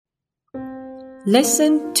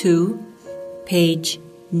Listen to page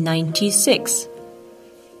 96.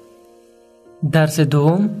 درس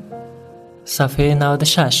دوم صفحه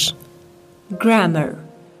 96. Grammar.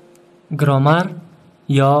 گرامر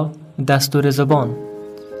یا دستور زبان.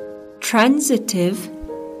 Transitive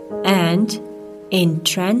and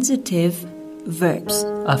intransitive verbs.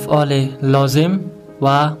 افعال لازم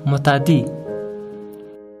و متعدی.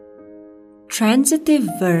 Transitive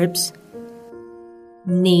verbs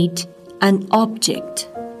need an object.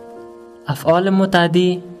 افعال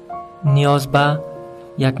متعدی نیاز به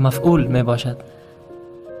یک مفعول می باشد.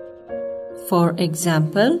 For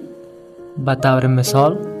example, به طور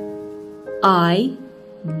مثال I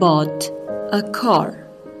bought a car.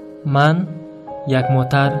 من یک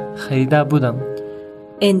موتر خریده بودم.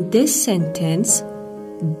 In this sentence,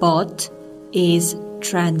 bought is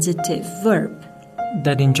transitive verb.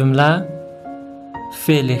 در این جمله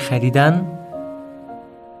فعل خریدن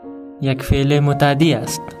یک فعل متعدی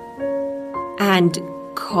است. And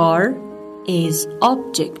car is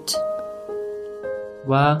object.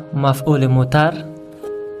 و مفعول موتر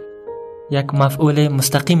یک مفعول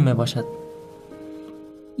مستقیم می باشد.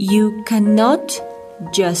 You cannot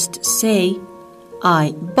just say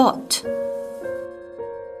I bought.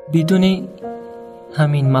 بدون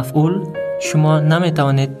همین مفعول شما نمی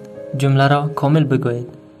توانید جمله را کامل بگویید.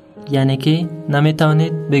 یعنی که نمی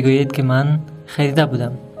توانید بگویید که من خریده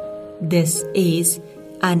بودم. This is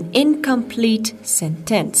an incomplete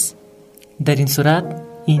sentence. در این صورت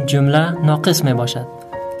این جمله ناقص می باشد.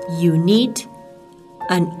 You need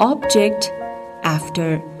an object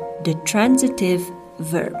after the transitive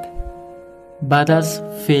verb. بعد از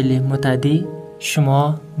فعل متعدی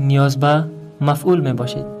شما نیاز به مفعول می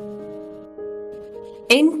باشید.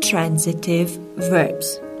 Intransitive verbs.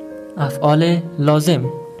 افعال لازم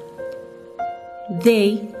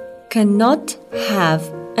They cannot have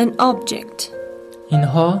an object.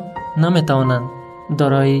 اینها نمی توانند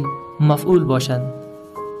دارای مفعول باشند.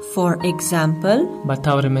 For example, به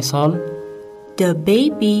طور مثال the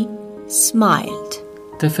baby smiled.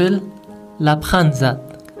 طفل لبخند زد.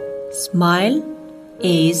 Smile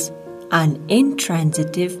is an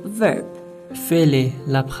intransitive verb. فعل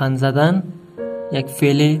لبخند زدن یک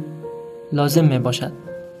فعل لازم می باشد.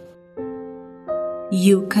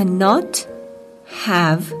 You cannot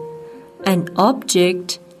have an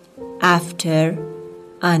object after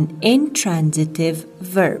an intransitive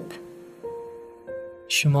verb.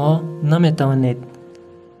 شما نمی توانید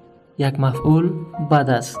یک مفعول بعد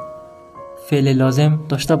از فعل لازم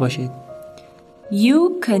داشته باشید.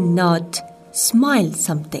 You cannot smile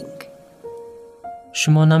something.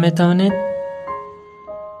 شما نمی توانید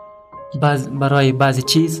برای بعضی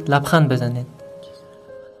چیز لبخند بزنید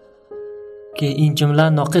که این جمله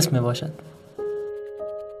ناقص می باشد.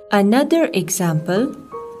 Another example,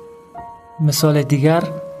 مثال دیگر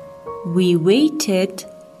we waited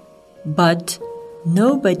but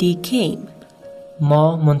nobody came.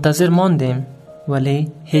 ما منتظر ماندیم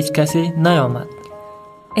ولی هیچ کسی نیامد.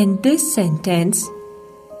 In this sentence,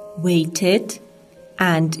 waited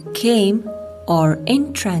and came are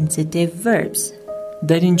intransitive verbs.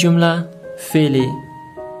 در این جمله فعل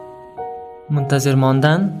منتظر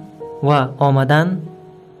ماندن و آمدن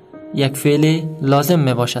یک فعل لازم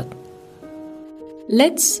می باشد.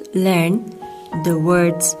 Let's learn the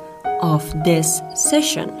words of this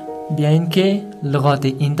session. بیاین که لغات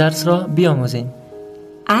این درس را بیاموزیم.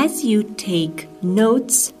 As you take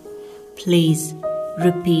notes, please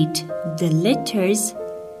repeat the letters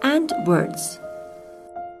and words.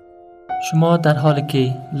 شما در حالی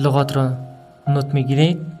که لغات را نوت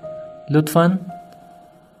میگیرید لطفاً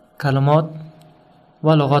کلمات و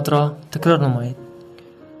لغات را تکرار نمایید.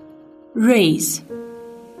 Raise.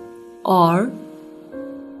 R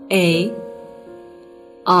A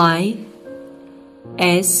I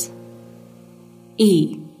S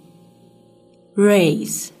E.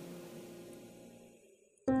 Raise.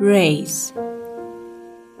 Raise.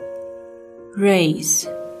 Raise.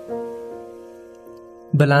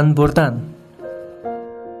 بلند بردن.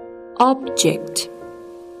 Object.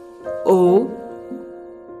 O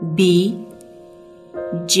B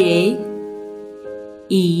J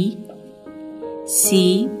E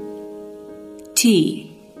C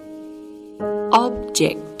T.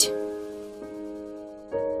 Object.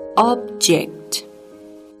 Object.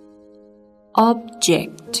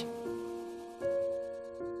 Object.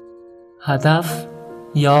 هدف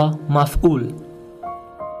یا مفعول.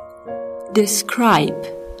 Describe.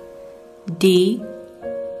 D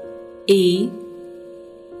E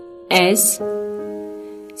S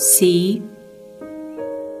C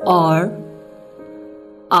R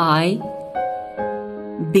I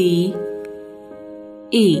B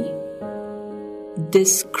E.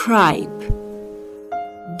 describe,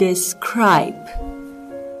 describe,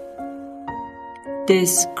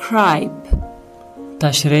 describe.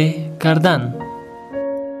 تشریح کردن.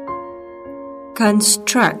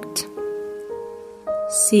 Construct,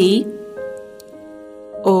 C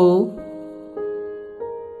O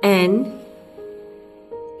N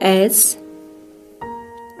S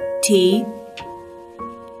T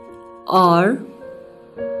R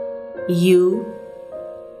U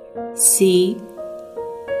C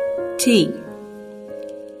T.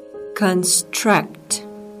 Construct,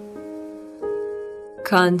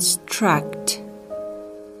 construct,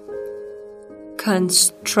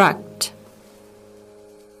 construct.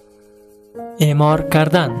 اعمار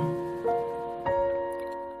کردن.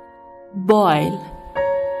 Boil,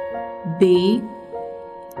 B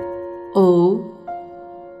O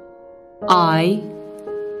I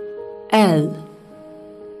L,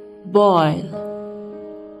 boil,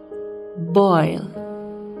 boil,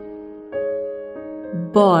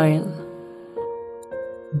 boil.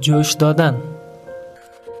 جوش دادن.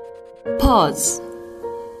 Pause,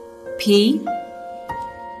 P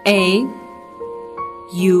A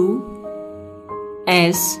U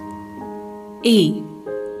S E,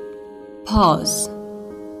 pause,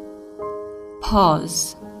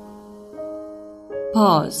 pause,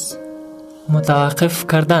 pause. متوقف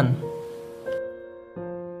کردن.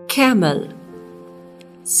 Camel,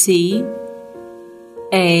 C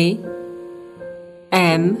A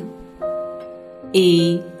M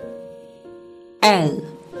E L,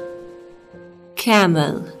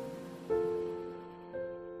 camel,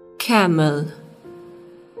 camel,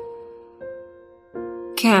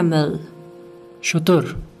 camel. شتر.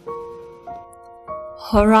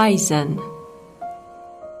 Horizon,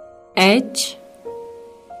 H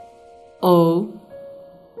O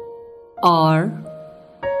R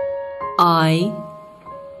I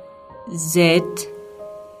Z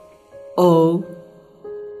O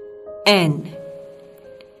N,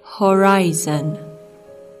 horizon,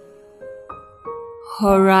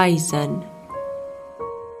 horizon,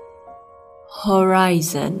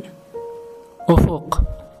 horizon. افق.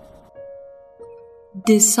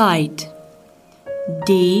 Decide,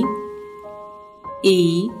 D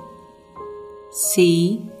E C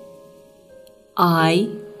I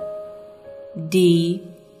D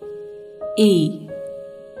E,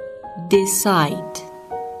 decide,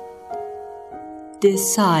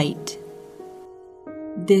 decide,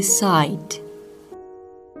 decide.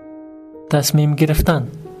 تصمیم گرفتن.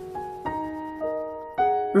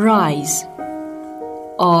 Rise,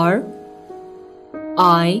 R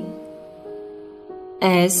I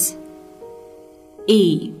S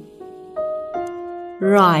E,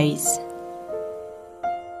 rise,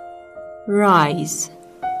 rise,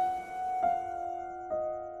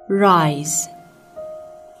 rise.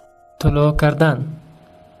 طلوع کردن.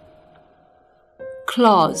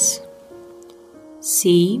 Clause,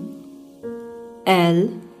 C L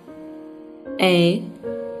A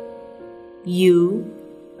U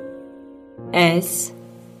S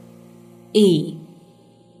E,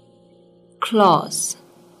 clause,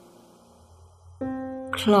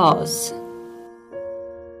 clause,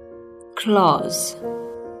 clause.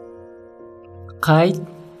 قید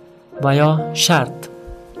و یا شرط.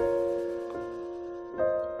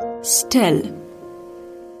 Still,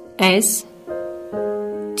 S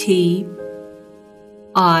T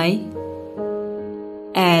I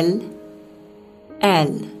L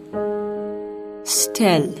L,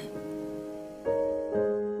 still,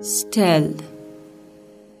 still,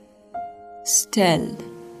 still.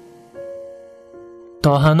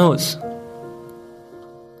 تا هنوز.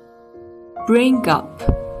 Bring up,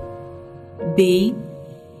 B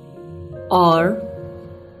R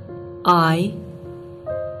I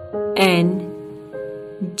N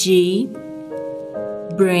G,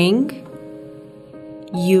 bring,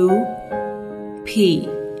 U P,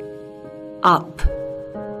 up,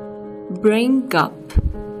 bring up,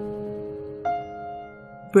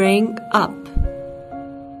 bring up,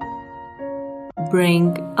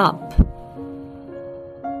 bring up.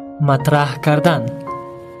 مطرح کردن.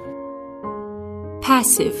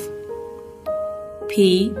 Passive, P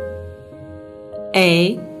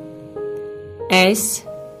A S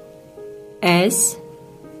S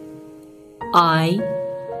I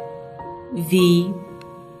V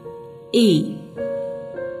E,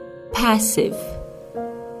 passive,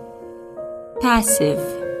 passive,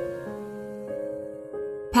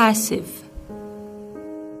 passive.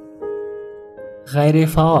 غیر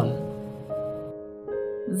فعال.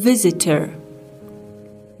 Visitor,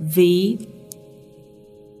 V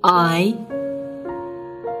I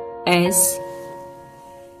S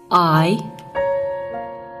I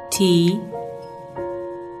T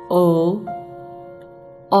O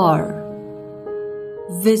R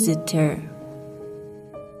Visitor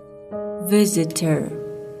Visitor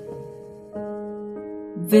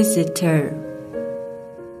Visitor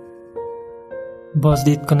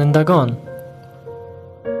بازدید کنندگان.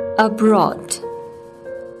 Abroad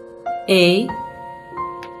A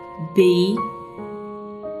B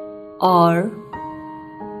R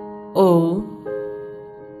O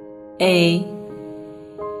A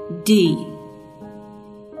D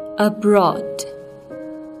Abroad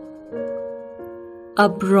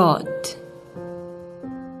Abroad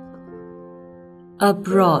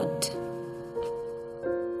Abroad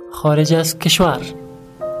خارج از کشور.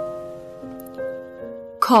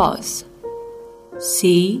 Cause C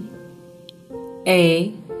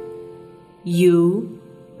A U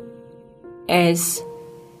S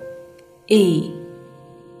E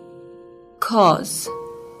Cause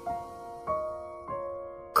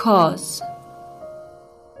Cause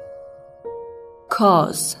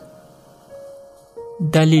Cause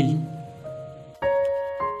دلیل.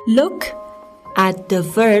 Look at the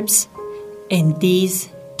verbs in these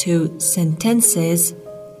two sentences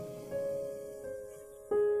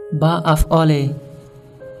با افعال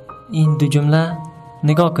این دو جمله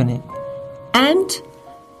نگاه کنید. and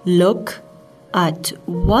look at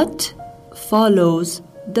what follows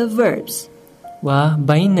the verbs. و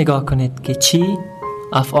به این نگاه کنید که چی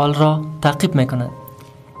افعال را تعقیب میکند.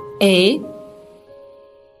 A.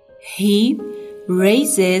 He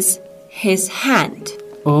raises his hand.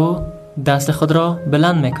 او دست خود را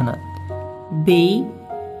بلند میکند. B.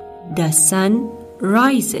 The sun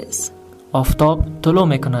rises. آفتاب طلوع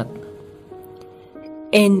میکند.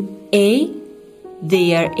 In A,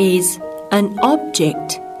 there is an object,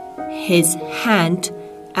 his hand,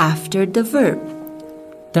 after the verb.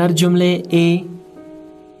 در جمله A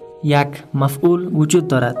یک مفعول وجود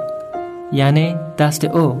دارد، یعنی دست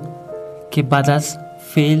او که بعد از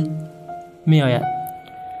فعل می آید.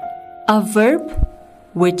 A verb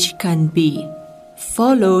which can be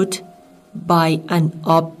followed by an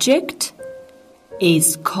object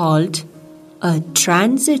is called a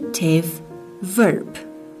transitive verb.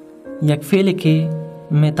 یک فعلی که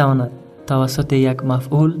می تواند توسط یک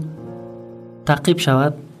مفعول تعقیب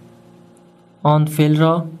شود، آن فعل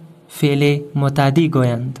را فعل متعدی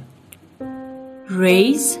گویند.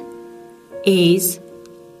 Raise is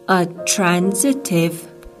a transitive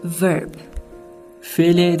verb.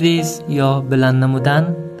 فعل ریز یا بلند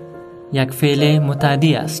نمودن یک فعل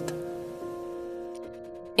متعدی است.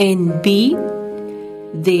 In B,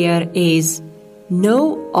 there is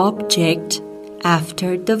no object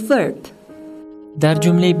after the verb. در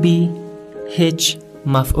جمله B هیچ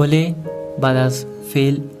مفعول بعد از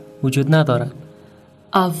فعل وجود ندارد.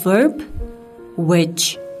 A verb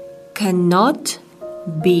which cannot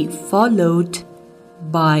be followed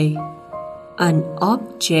by an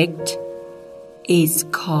object is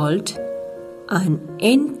called an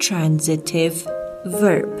intransitive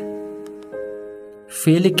verb.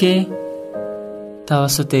 فعلی که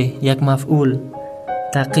توسط یک مفعول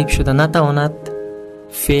تعقیب شده نتواند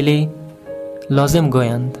فعل لازم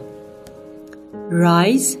گویند.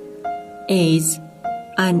 Rise is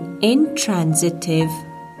an intransitive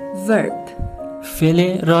verb.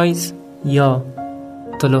 فعل رایز یا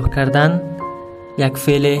طلوع کردن یک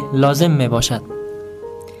فعل لازم می باشد.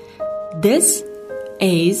 This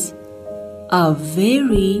is a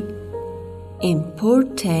very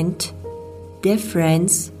important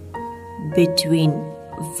difference between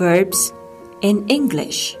verbs in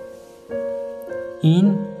English.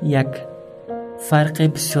 این یک فرق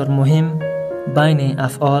بسیار مهم بین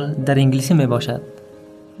افعال در انگلیسی می باشد.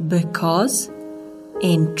 Because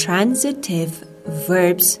intransitive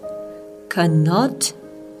verbs cannot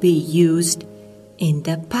be used in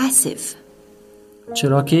the passive.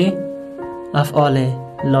 چرا که افعال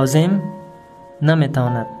لازم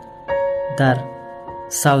نمیتواند در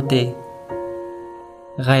صوت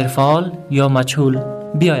غیر فعال یا مجهول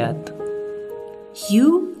بیاید.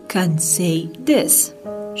 You can say this.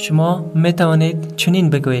 شما میتوانید چنین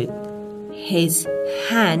بگویید: His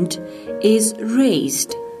hand is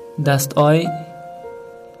raised.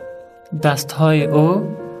 دستهای او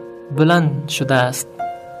بلند شده است.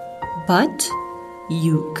 But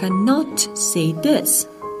you cannot say this.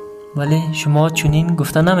 ولی شما چنین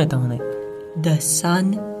گفته نمیتوانید. The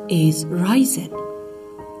sun is rising.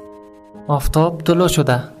 آفتاب طلوع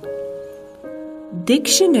شده.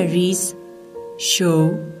 Dictionaries show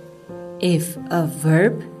if a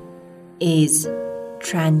verb is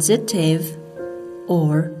transitive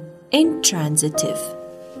or intransitive.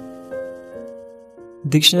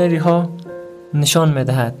 دیکشنری ها نشان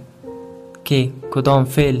میدهد که کدام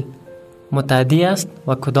فعل متعدی است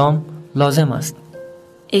و کدام لازم است.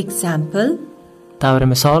 Example: طور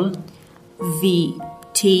مثال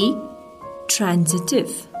VT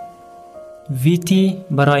transitive, VT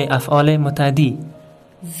برای افعال متعدی،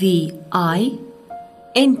 VI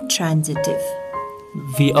intransitive.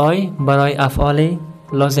 VI برای افعال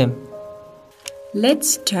لازم.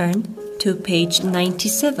 Let's turn to page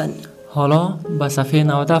 97. حالا به صفحه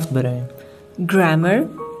 97 بریم. Grammar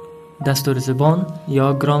دستور زبان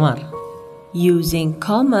یا گرامر. using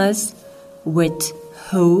commas with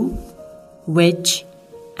who, which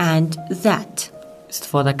and that.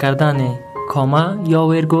 استفاده کردن کاما یا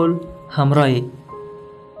ویرگول همراه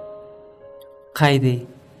قید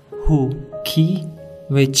هو کی،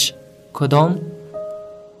 which کدام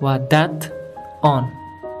و that آن.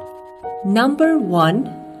 Number 1.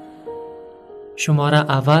 شماره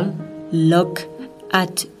اول، Look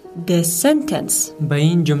at the sentence. به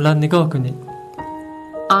این جمله نگاه کنید.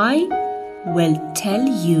 I will tell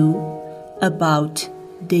you about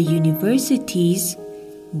the universities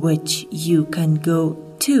which you can go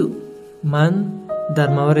to. من در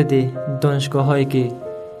مورد دانشگاه هایی که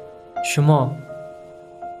شما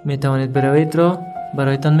می توانید بروید را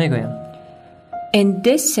برایتان می گویم. In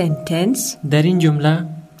this sentence, در این جمله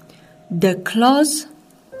the clause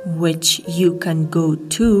which you can go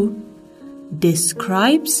to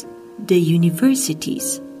describes the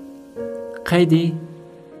universities. قیدی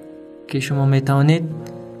که شما می توانید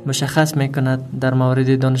مشخص می کند در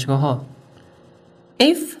مورد دانشگاه ها.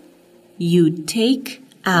 If you take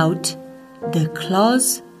out the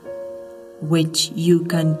clause which you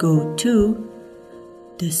can go to,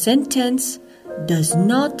 the sentence does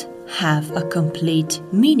not have a complete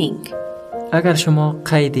meaning.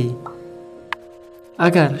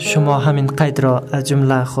 اگر شما همین قید را از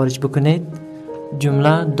جمله خارج بکنید،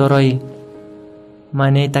 جمله دارای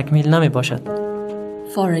معنی تکمیل نمی باشد.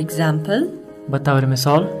 For example, به طور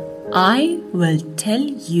مثال I will tell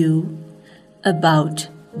you about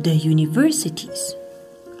the universities.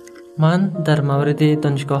 من در مورد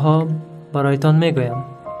دانشگاه ها برایتان می گویم.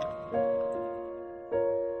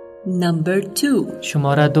 Number 2.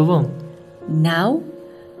 شماره دوم. Now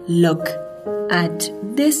look at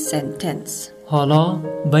this sentence. حالا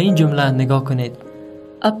به این جمله نگاه کنید.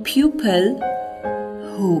 A pupil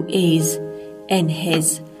who is in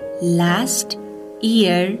his last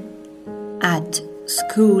year at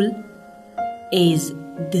school is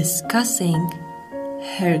discussing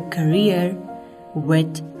her career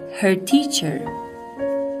with her teacher.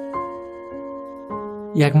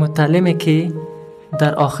 یک معلمی که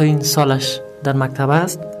در آخرین سالش در مکتب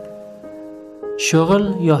است،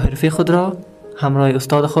 شغل یا حرفه خود را همراه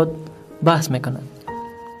استاد خود بحث می‌کند.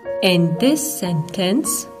 In this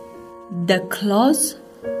sentence, the clause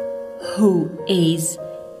who is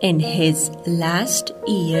in his last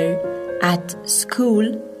year at school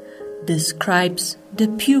describes the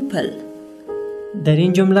pupil. در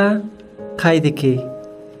این جمله قیدی که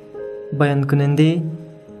بیان کننده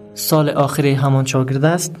سال آخری همان شاگرد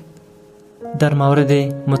است در مورد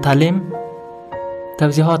معلم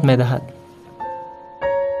توضیحات می‌دهد.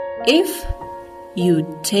 If you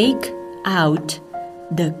take out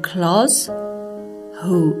the clause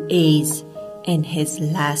who is in his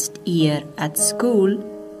last year at school,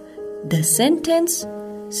 the sentence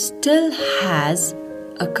still has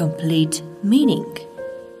a complete meaning.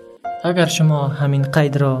 اگر شما همین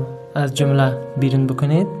قید را از جمله بیرون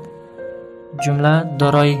بکنید، جمله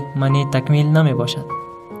دارای معنی تکمیل نمی باشد.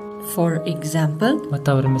 For example, به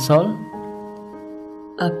طور مثال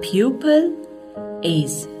a pupil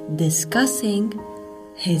is discussing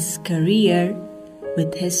his career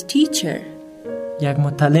with his teacher. یک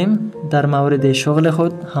معلم در مورد شغل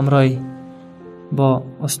خود همراه با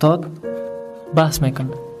استاد بحث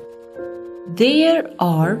میکند. There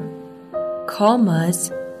are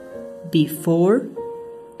commas before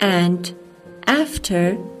and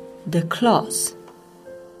after the clause.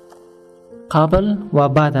 قبل و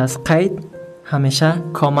بعد از قید همیشه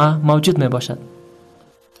کاما موجود می باشد.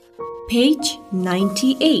 Page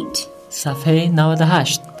 98. صفحه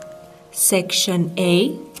 98. Section A.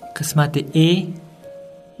 قسمت A.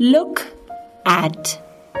 Look at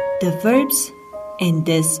the verbs in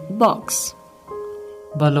this box.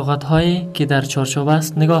 با لغت هایی که در چارچوب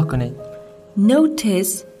است نگاه کنید.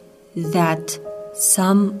 Notice that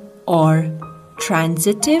some are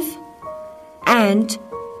transitive and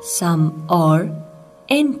some are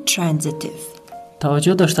intransitive.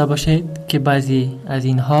 توجه داشته باشید که بعضی از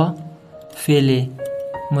اینها فعل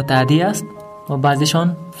متعدی است و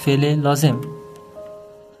بعضیشان فعل لازم.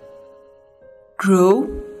 Grow,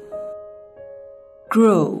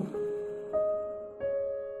 grow,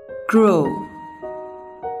 grow.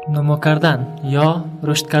 نمو کردن یا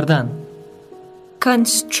رشد کردن.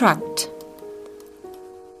 construct,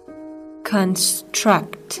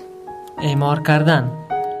 construct, اعمار کردن.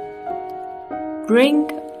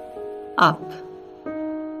 bring up,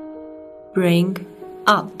 bring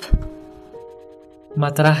up,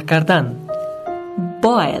 مطرح کردن.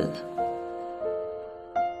 boil,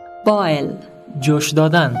 boil, جوش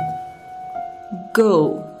دادن. go,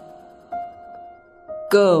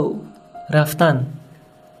 go, رفتن.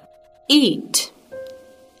 eat,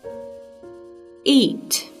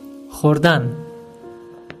 eat, خوردن.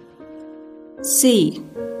 see,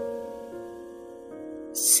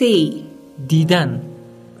 see, دیدن.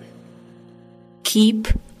 keep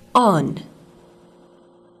on,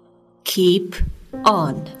 keep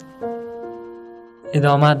on,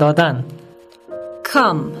 ادامه دادن.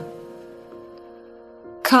 come,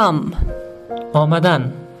 come,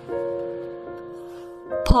 آمدن.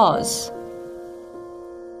 pause,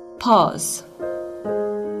 pause.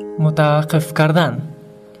 متوقف کردن.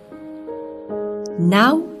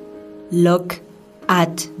 Now look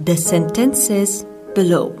at the sentences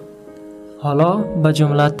below. حالا به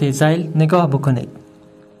جملات ذیل نگاه بکنید.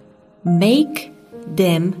 Make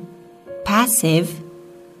them passive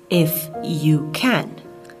if you can.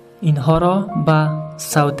 اینها را به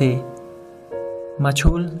صوت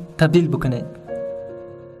مجهول تبدیل بکنید.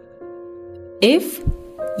 If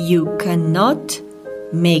you cannot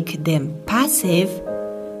make them passive,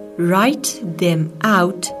 write them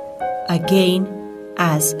out again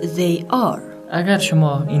as they are. اگر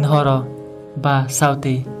شما اینها را به صوت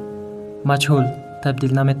مجهول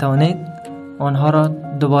تبدیل نمیتوانید، آنها را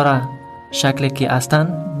دوباره شکلی که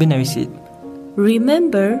هستند بنویسید.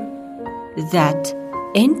 Remember that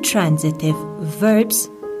intransitive verbs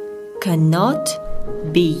cannot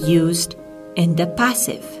be used in the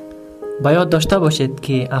passive. با یاد داشته باشید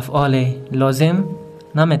که افعال لازم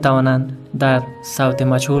نمیتوانند در صوت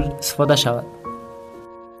مجهول استفاده شود.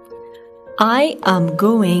 I am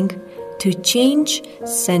going to change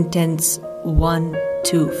sentence 1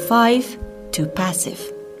 to 5 to passive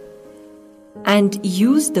and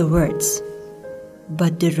use the words,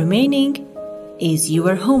 but the remaining is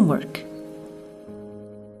your homework.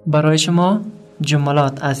 برای شما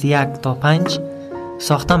جملات از 1 تا 5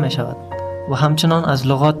 ساخته می شود و همچنان از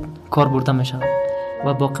لغات کار برده می شود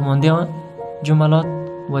و باقی مانده آن جملات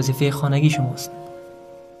وظیفه خانگی شماست.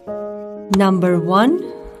 Number 1.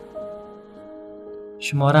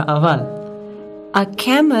 شماره اول. A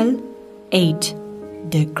camel ate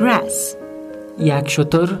the grass. یک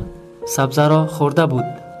شتر سبزه را خورده بود.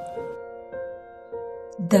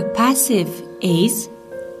 The passive is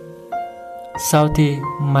صوت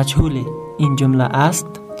مجهول این جمله است.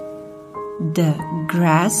 the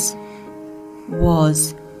grass was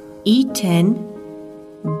eaten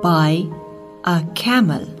by a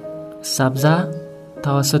camel. سبزه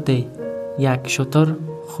توسط یک شتر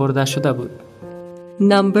خورده شده بود.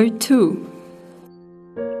 Number 2.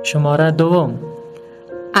 شماره دوم.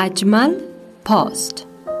 Ajmal paused.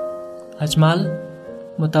 اجمل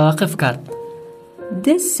متوقف کرد.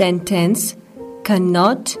 This sentence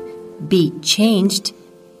cannot be changed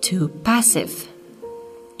to passive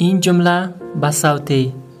این جمله به صوت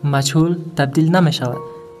مجهول تبدیل نمی شود.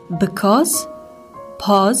 because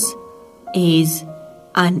pause is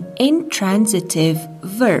an intransitive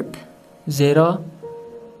verb. زیرا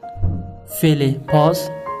فعل پاس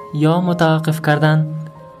یا متوقف کردن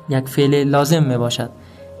یک فعل لازم می باشد.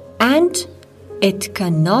 And it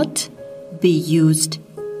cannot be used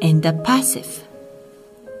in the passive.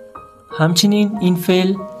 همچنین این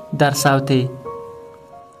فعل در صوت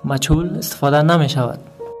مجهول استفاده نمی شود.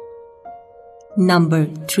 Number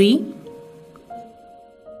 3.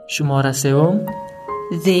 شماره سوم.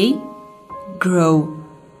 They grow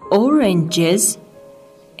oranges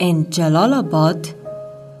in Jalalabad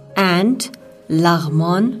and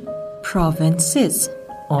Laghman provinces.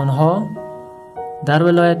 آنها در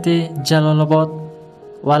ولایت جلال آباد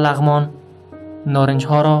و لغمان نارنج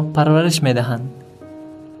ها را پرورش می دهند.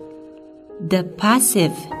 The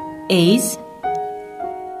passive is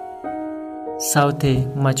صوت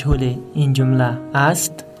مجهول این جمله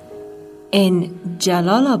است. in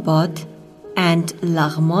Jalalabad and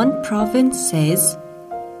Laghman provinces.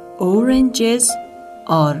 Oranges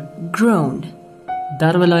are grown.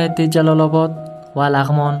 در ولایت جلال آباد و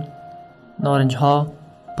لغمان نارنج ها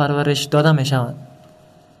پرورش داده می شوند.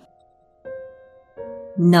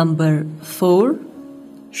 Number 4.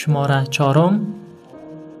 شماره چهارم.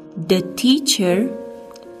 The teacher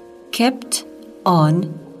kept on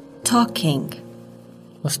talking.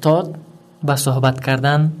 استاد به صحبت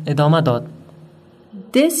کردن ادامه داد.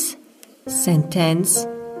 This sentence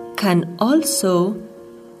can also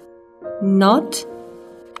not.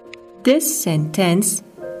 This sentence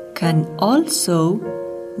can also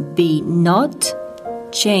be not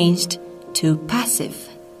changed to passive.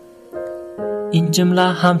 این جمله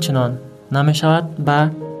همچنان نمیشود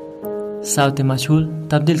به صوت مجهول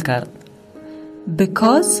تبدیل کرد.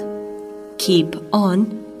 Because keep on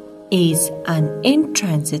is an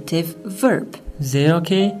intransitive verb. زیرا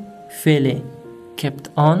که فعل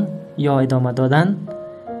kept on یا ادامه دادن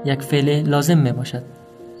یک فعل لازم می باشد.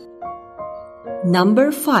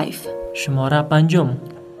 Number 5. شماره 5.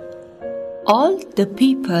 All the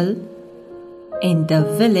people in the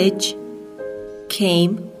village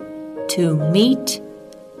came to meet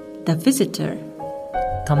the visitor.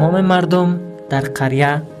 تمام مردم در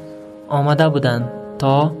قریه آمده بودند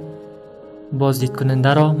تا بازدید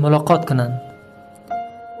کننده را ملاقات کنند.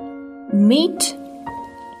 Meet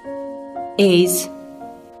is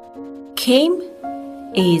came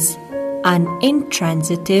is an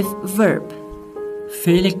intransitive verb.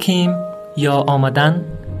 فعل کیم یا آمدن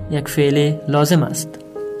یک فعل لازم است.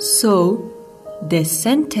 So the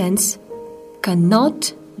sentence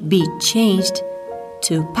cannot be changed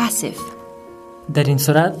to passive. در این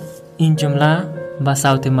صورت این جمله به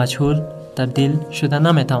صوت مجهول تبدیل شده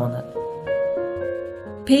نمیتواند.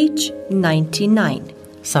 Page 99.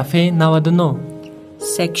 صفحه 99.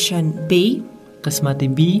 Section B.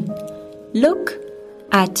 قسمت B. Look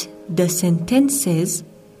at the sentences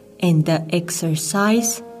in the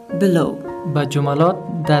exercise below. به جملات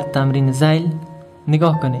در تمرین ذیل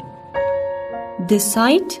نگاه کنید.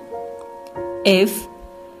 Decide if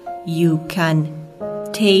you can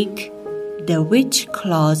take the which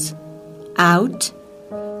clause out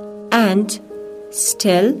and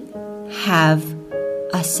still have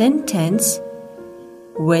a sentence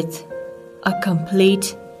with a complete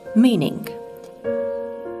meaning.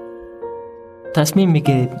 تصمیم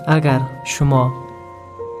میگیرید اگر شما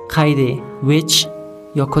قید which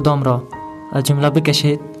یا کدام را از جمله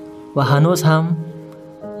بکشید و هنوز هم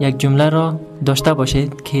یک جمله را داشته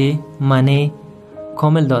باشید که معنی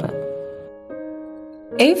کامل دارد.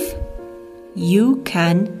 If you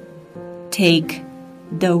can take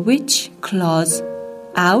the which clause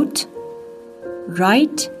out,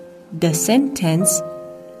 write the sentence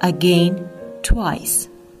again twice.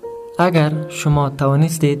 اگر شما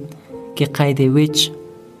توانستید که قید which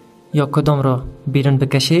یا کدام را بیرون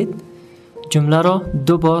بکشید جمله را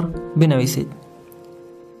 2 بار بنویسید.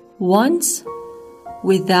 Once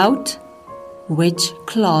without which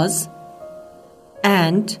clause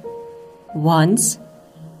and once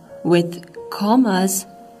with commas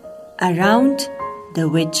around the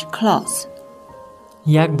which clause.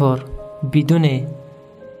 یک بار بدون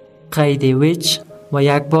قید which و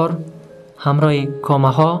یک بار همراه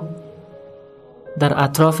کامه ها در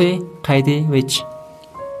اطراف قید which.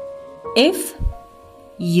 If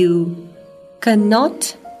you cannot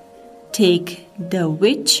take the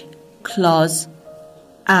which clause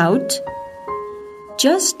out,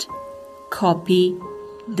 just copy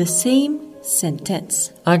the same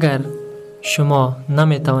sentence. اگر شما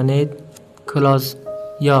نمیتوانید کلاز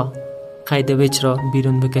یا قید which را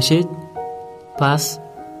بیرون بکشید پس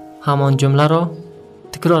همان جمله را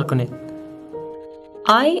تکرار کنید.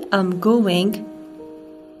 I am going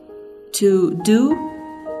to do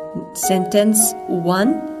sentence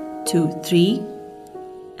 1, 2, 3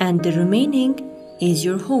 and the remaining is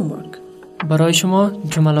your homework. برای شما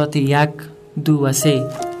جملات 1، 2 و 3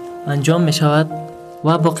 انجام می شود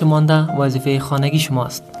و باقی مانده وظیفه خانگی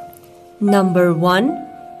شماست. Number 1.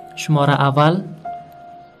 شماره اول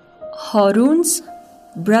Harun's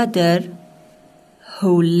brother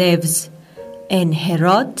who lives in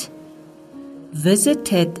Herat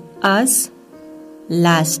visited us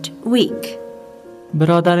last week.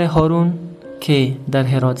 برادر هارون که در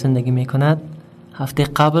هرات زندگی می کند هفته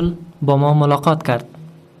قبل با ما ملاقات کرد.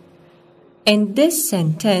 In this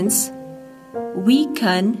sentence, we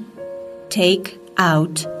can take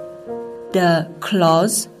out the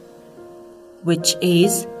clause which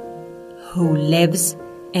is who lives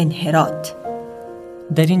in Herat.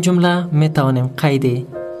 در این جمله می توانیم قید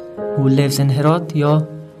who lives in هرات یا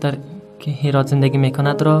در که هرات زندگی می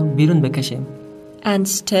کند را بیرون بکشیم. And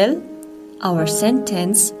still, our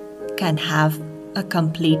sentence can have a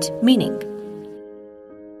complete meaning.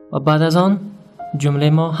 و بعد از آن جمله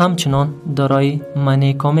ما همچنان دارای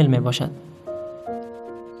معنی کامل می باشد.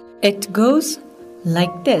 It goes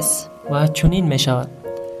like this. و چنین می شود.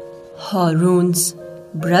 Harun's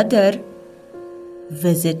brother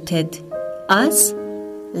visited us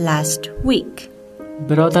last week.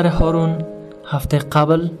 برادر هارون هفته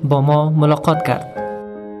قبل با ما ملاقات کرد.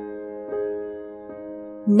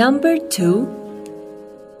 Number 2.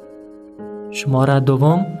 شماره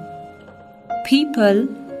دوم People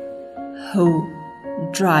who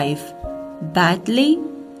drive badly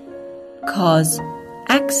cause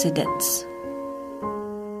accidents.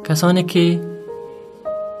 کسانی که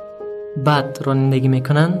بد رانندگی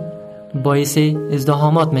میکنند باعث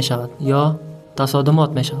ازدحامات می شود یا تصادمات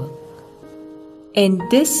می شود. In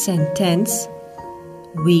this sentence,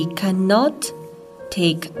 we cannot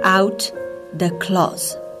take out the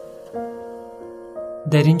clause.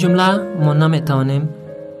 در این جمله ما نمیتوانیم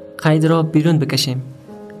قید را بیرون بکشیم.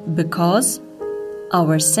 Because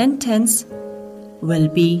our sentence will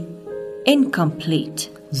be incomplete.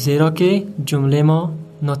 زیرا که جمله ما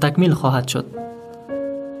ناتکمیل خواهد شد.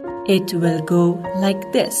 It will go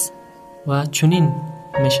like this. و چنین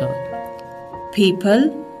می شود.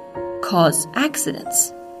 People cause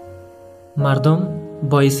accidents, مردم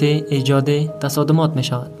باعث ایجاد تصادمات می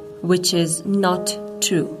شود which is not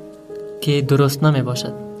true. که درست نمی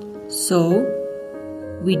باشد. So,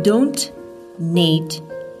 we don't need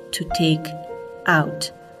to take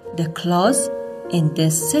out the clause in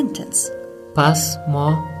this sentence. پس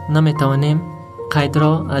ما نمی توانیم قید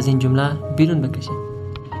را از این جمله بیرون بکشیم.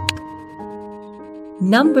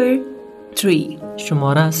 Number 3.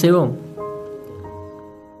 شماره 3.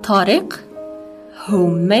 Tariq, who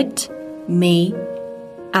met me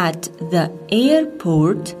at the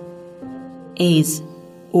airport, is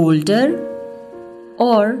older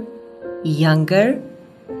or younger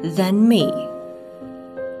than me.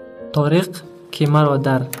 طارق که مرا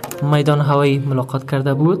در میدان هوایی ملاقات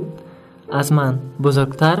کرده بود از من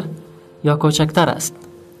بزرگتر یا کوچکتر است.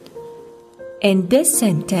 In this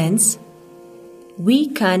sentence, we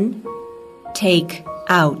can take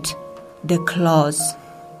out the clause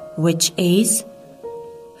which is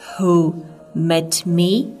who met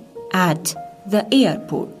me at the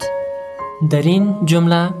airport. در این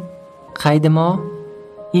جمله قید ما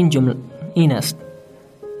این است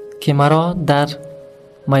که مرا در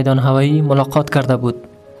میدان هوایی ملاقات کرده بود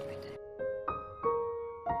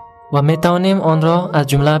و می توانیم آن را از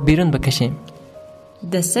جمله بیرون بکشیم.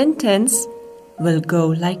 The sentence will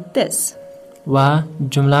go like this. و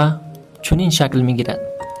جمله چنین شکل می گیرد.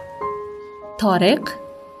 Tariq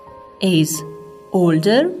is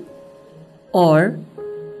older or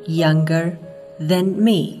younger than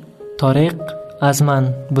me. طارق از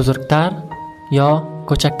من بزرگتر یا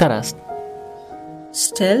کوچکتر است.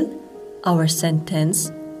 Still, our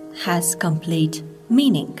sentence has complete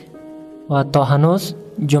meaning. و تا هنوز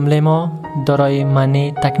جمله ما دارای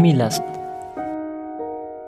معنی تکمیل است.